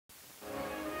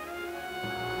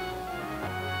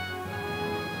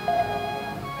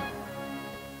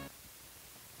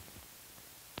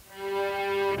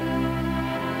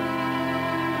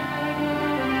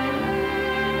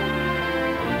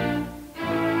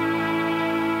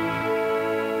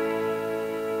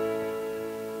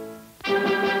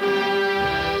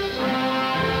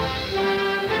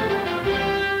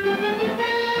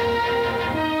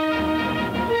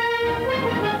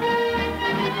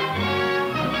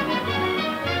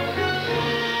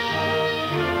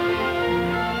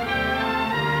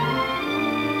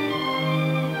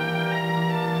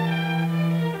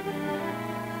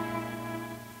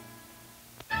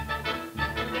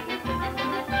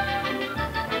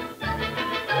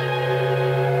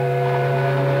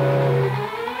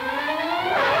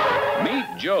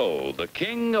the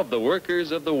king of the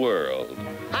workers of the world.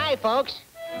 Hi, folks.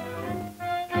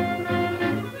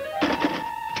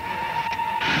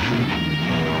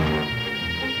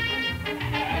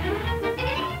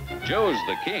 Joe's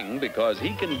the king because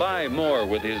he can buy more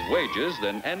with his wages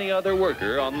than any other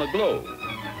worker on the globe.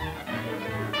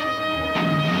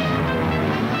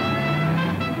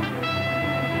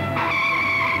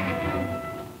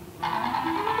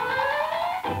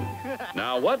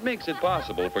 Now, what makes it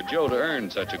possible for Joe to earn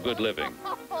such a good living?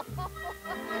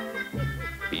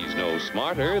 He's no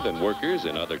smarter than workers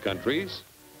in other countries.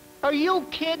 Are you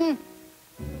kidding?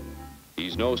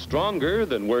 He's no stronger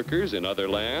than workers in other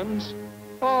lands.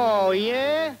 Oh,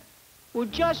 yeah? Well,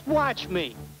 just watch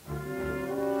me.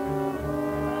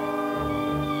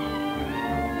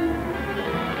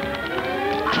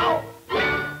 Ow!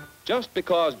 Just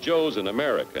because Joe's an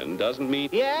American doesn't mean...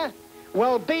 Yeah?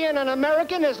 Well, being an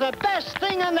American is the best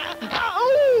thing on the...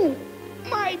 Oh!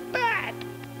 My back!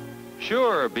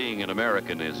 Sure, being an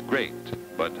American is great,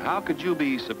 but how could you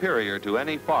be superior to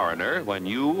any foreigner when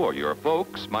you or your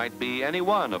folks might be any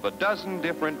one of a dozen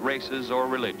different races or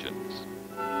religions?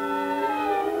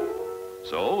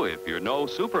 So, if you're no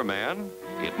Superman,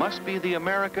 it must be the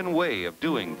American way of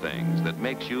doing things that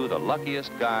makes you the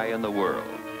luckiest guy in the world.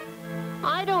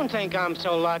 I don't think I'm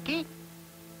so lucky.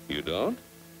 You don't?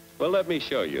 Well, let me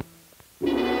show you.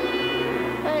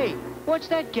 Hey, what's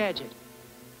that gadget?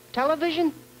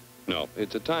 Television? No,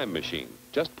 it's a time machine.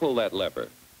 Just pull that lever.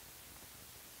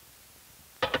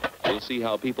 You'll see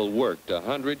how people worked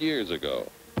 100 years ago.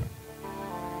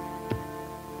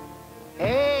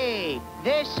 Hey,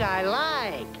 this I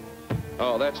like.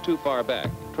 Oh, that's too far back.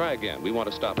 Try again. We want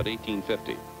to stop at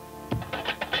 1850.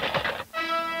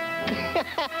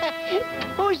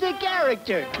 Who's the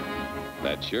character?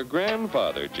 That's your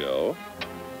grandfather, Joe.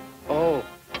 Oh.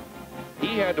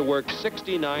 He had to work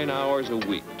 69 hours a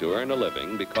week to earn a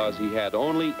living because he had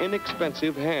only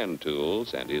inexpensive hand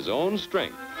tools and his own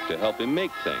strength to help him make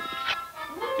things.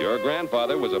 Your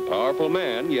grandfather was a powerful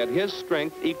man, yet his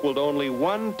strength equaled only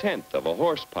 1/10 of a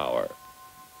horsepower.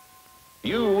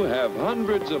 You have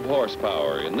hundreds of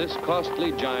horsepower in this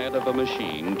costly giant of a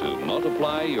machine to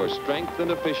multiply your strength and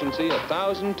efficiency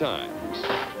 1,000 times.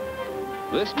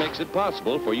 This makes it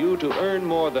possible for you to earn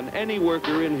more than any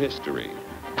worker in history.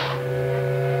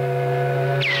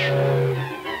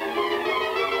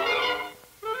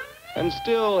 And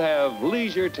still have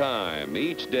leisure time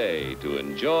each day to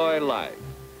enjoy life.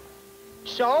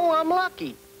 So I'm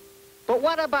lucky. But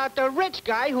what about the rich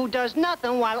guy who does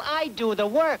nothing while I do the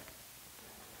work?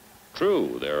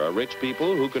 True, there are rich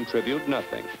people who contribute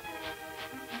nothing.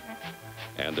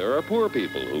 And there are poor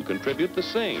people who contribute the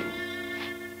same.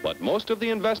 But most of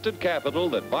the invested capital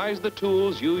that buys the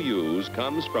tools you use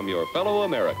comes from your fellow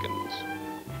Americans.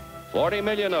 40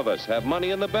 million of us have money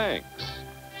in the banks.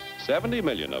 70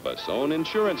 million of us own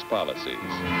insurance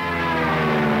policies.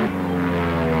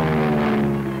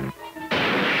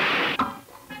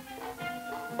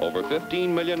 Over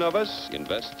 15 million of us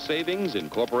invest savings in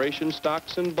corporation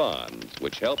stocks and bonds,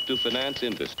 which help to finance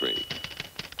industry.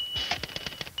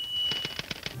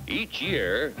 Each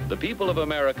year, the people of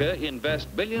America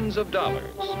invest billions of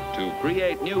dollars to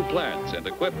create new plants and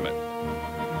equipment.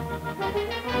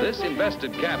 This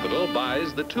invested capital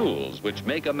buys the tools which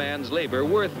make a man's labor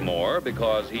worth more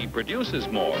because he produces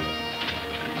more.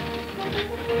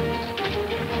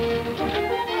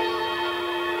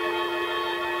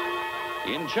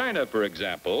 In China, for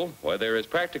example, where there is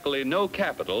practically no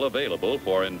capital available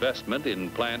for investment in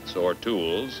plants or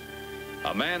tools,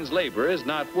 a man's labor is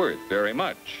not worth very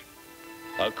much.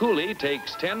 A coolie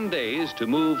takes 10 days to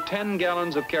move 10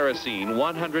 gallons of kerosene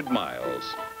 100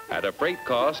 miles at a freight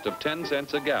cost of 10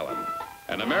 cents a gallon.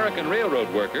 An American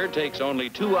railroad worker takes only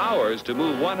 2 hours to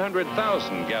move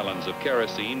 100,000 gallons of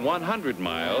kerosene 100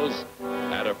 miles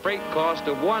at a freight cost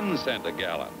of 1 cent a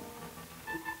gallon.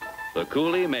 The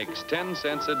coolie makes 10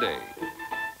 cents a day.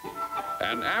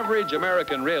 An average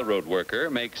American railroad worker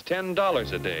makes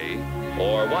 $10 a day,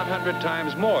 or 100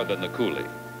 times more than the coolie.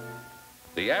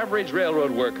 The average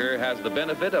railroad worker has the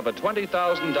benefit of a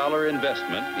 $20,000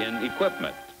 investment in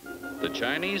equipment. The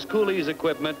Chinese coolie's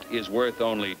equipment is worth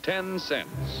only 10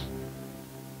 cents.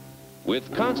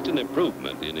 With constant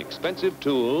improvement in expensive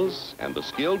tools and the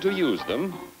skill to use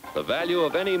them, the value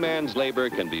of any man's labor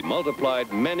can be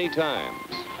multiplied many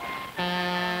times.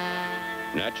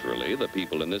 Naturally, the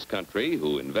people in this country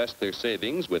who invest their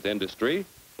savings with industry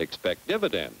expect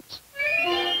dividends.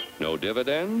 No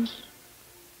dividends,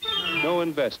 no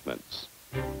investments.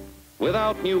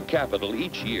 Without new capital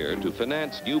each year to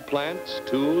finance new plants,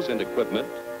 tools, and equipment,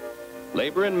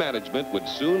 labor and management would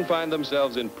soon find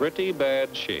themselves in pretty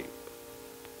bad shape.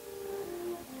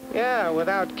 Yeah,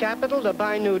 without capital to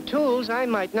buy new tools, I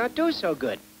might not do so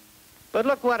good. But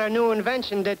look what a new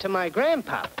invention did to my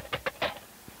grandpa.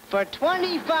 For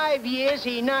 25 years,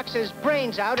 he knocks his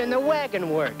brains out in the wagon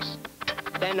works.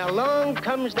 Then along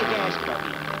comes the gas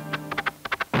buggy.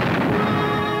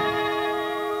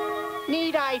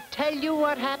 Need I tell you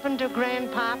what happened to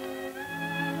Grandpop?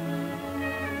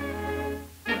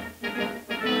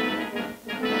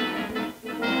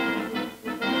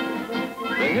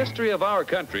 The history of our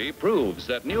country proves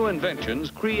that new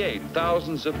inventions create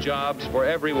thousands of jobs for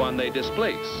everyone they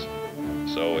displace.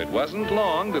 So it wasn't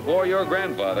long before your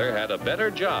grandfather had a better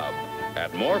job,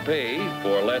 had more pay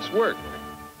for less work.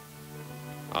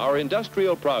 Our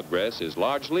industrial progress is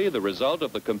largely the result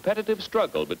of the competitive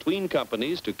struggle between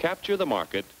companies to capture the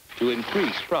market to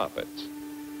increase profits.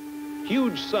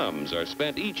 Huge sums are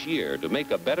spent each year to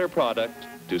make a better product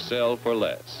to sell for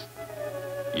less.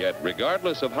 Yet,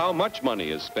 regardless of how much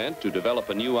money is spent to develop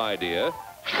a new idea,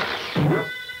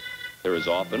 there is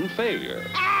often failure.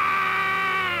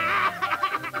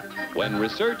 When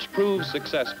research proves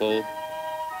successful,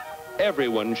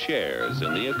 everyone shares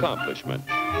in the accomplishment.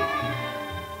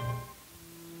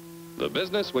 The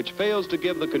business which fails to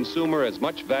give the consumer as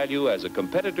much value as a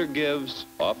competitor gives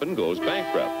often goes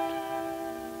bankrupt.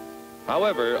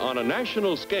 However, on a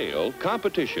national scale,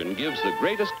 competition gives the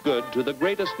greatest good to the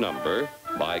greatest number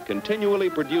by continually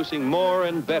producing more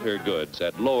and better goods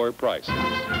at lower prices.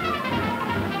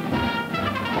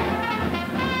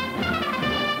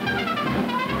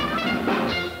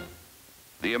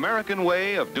 The American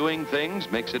way of doing things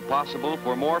makes it possible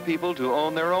for more people to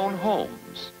own their own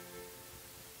homes.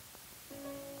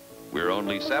 We're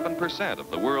only 7%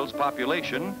 of the world's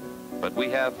population, but we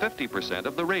have 50%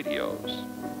 of the radios.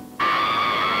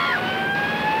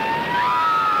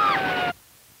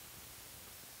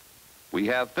 We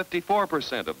have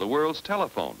 54% of the world's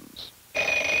telephones.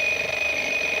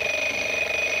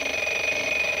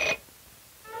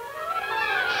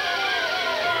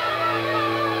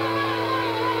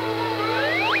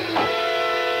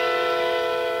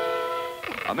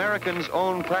 Americans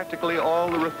own practically all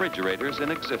the refrigerators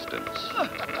in existence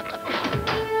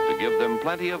to give them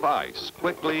plenty of ice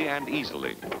quickly and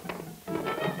easily.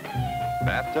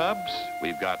 Bathtubs,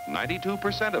 we've got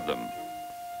 92% of them.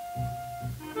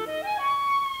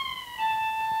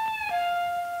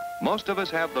 Most of us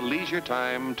have the leisure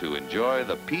time to enjoy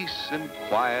the peace and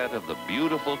quiet of the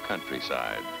beautiful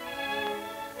countryside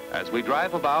as we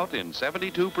drive about in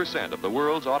 72% of the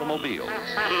world's automobiles.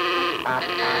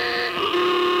 I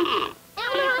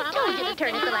told you to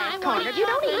turn at the last corner. You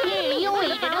don't eat it. You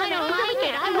eat it. I don't like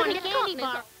it. I want a candy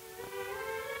bar.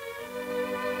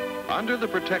 Under the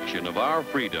protection of our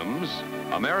freedoms,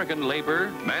 American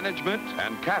labor, management,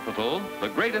 and capital, the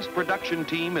greatest production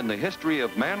team in the history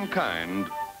of mankind,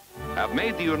 have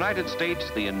made the United States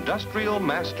the industrial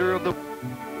master of the world.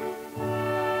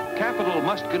 Capital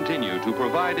must continue to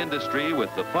provide industry with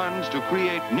the funds to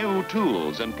create new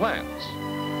tools and plants.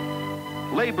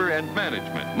 Labor and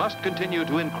management must continue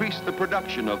to increase the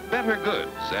production of better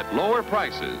goods at lower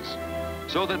prices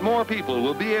so that more people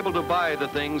will be able to buy the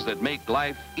things that make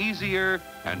life easier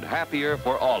and happier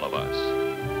for all of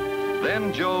us.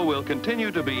 Then Joe will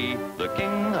continue to be the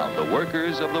king of the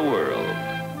workers of the world.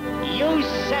 You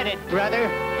said it,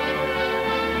 brother.